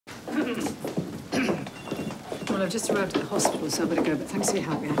Well, I've just arrived at the hospital, so I better go, but thanks for your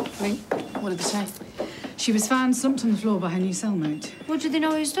help, yeah. Wait, what did they say? She was found slumped on the floor by her new cellmate. Well, do they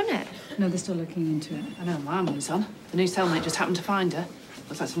know who's done it? No, they're still looking into it. I know alarm was on. The new cellmate just happened to find her.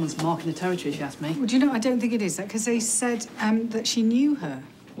 Looks like someone's marking the territory, if you ask me. Well, do you know, I don't think it is that, because they said that she knew her.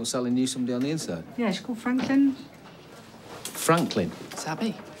 Well, Sally knew somebody on the inside. Yeah, she's called Franklin. Franklin?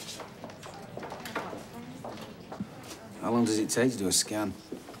 Sabby. How long does it take to do a scan?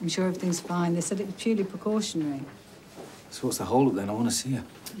 I'm sure everything's fine. They said it was purely precautionary. So what's the hold-up then? I want to see her.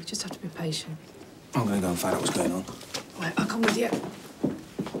 You just have to be patient. I'm going to go and find out what's going on. Right, I'll come with you.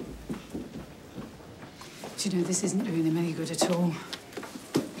 Do you know, this isn't doing them any good at all.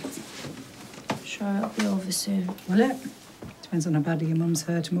 Sure, it'll be over soon. Will it? Depends on how badly your mum's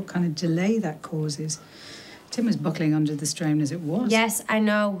hurt and what kind of delay that causes. Tim was buckling under the strain as it was. Yes, I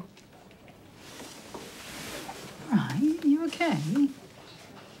know. Right, you okay?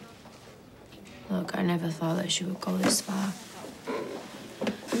 Look, I never thought that she would go this far.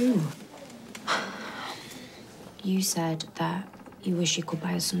 Ooh. You said that you wish you could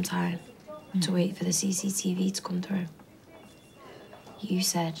buy us some time to wait for the CCTV to come through. You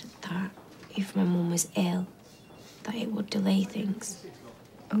said that if my mum was ill, that it would delay things.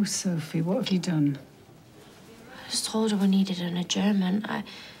 Oh, Sophie, what have you done? I just told her we needed an adjournment. I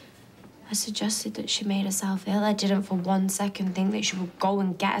suggested that she made herself ill. I didn't for 1 second think that she would go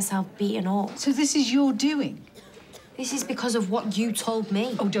and get herself beaten up. So this is your doing? This is because of what you told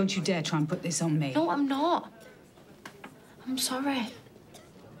me. Oh, don't you dare try and put this on me. No, I'm not. I'm sorry.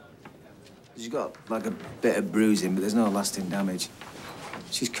 She's got, like, a bit of bruising, but there's no lasting damage.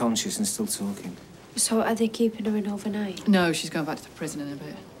 She's conscious and still talking. So are they keeping her in overnight? No, she's going back to the prison in a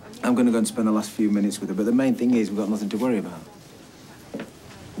bit. I'm going to go and spend the last few minutes with her, but the main thing is we've got nothing to worry about.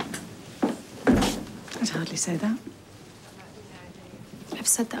 I'd hardly say that. I've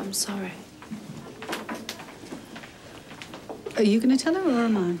said that I'm sorry. Are you going to tell her or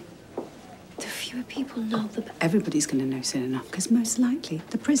am I? The fewer people know, the better. Everybody's going to know soon enough, because most likely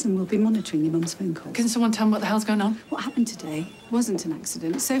the prison will be monitoring your mum's phone calls. Can someone tell me what the hell's going on? What happened today wasn't an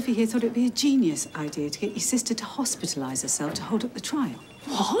accident. Sophie here thought it'd be a genius idea to get your sister to hospitalise herself to hold up the trial.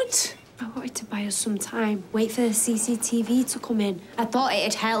 What? I wanted to buy us some time. Wait for the CCTV to come in. I thought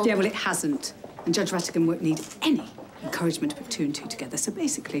it'd help. Yeah, well, it hasn't. And Judge Rattigan won't need any encouragement to put 2 and 2 together. So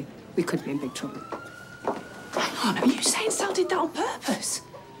basically, we could be in big trouble. Hang on, are you saying Sal did that on purpose?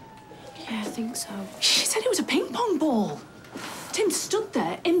 Yeah, I think so. She said it was a ping pong ball. Tim stood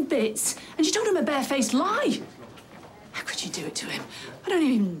there in bits, and she told him a barefaced lie. How could you do it to him? I don't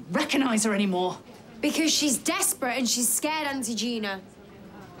even recognise her anymore. Because she's desperate and she's scared, Auntie Gina.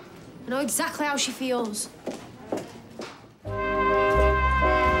 I know exactly how she feels.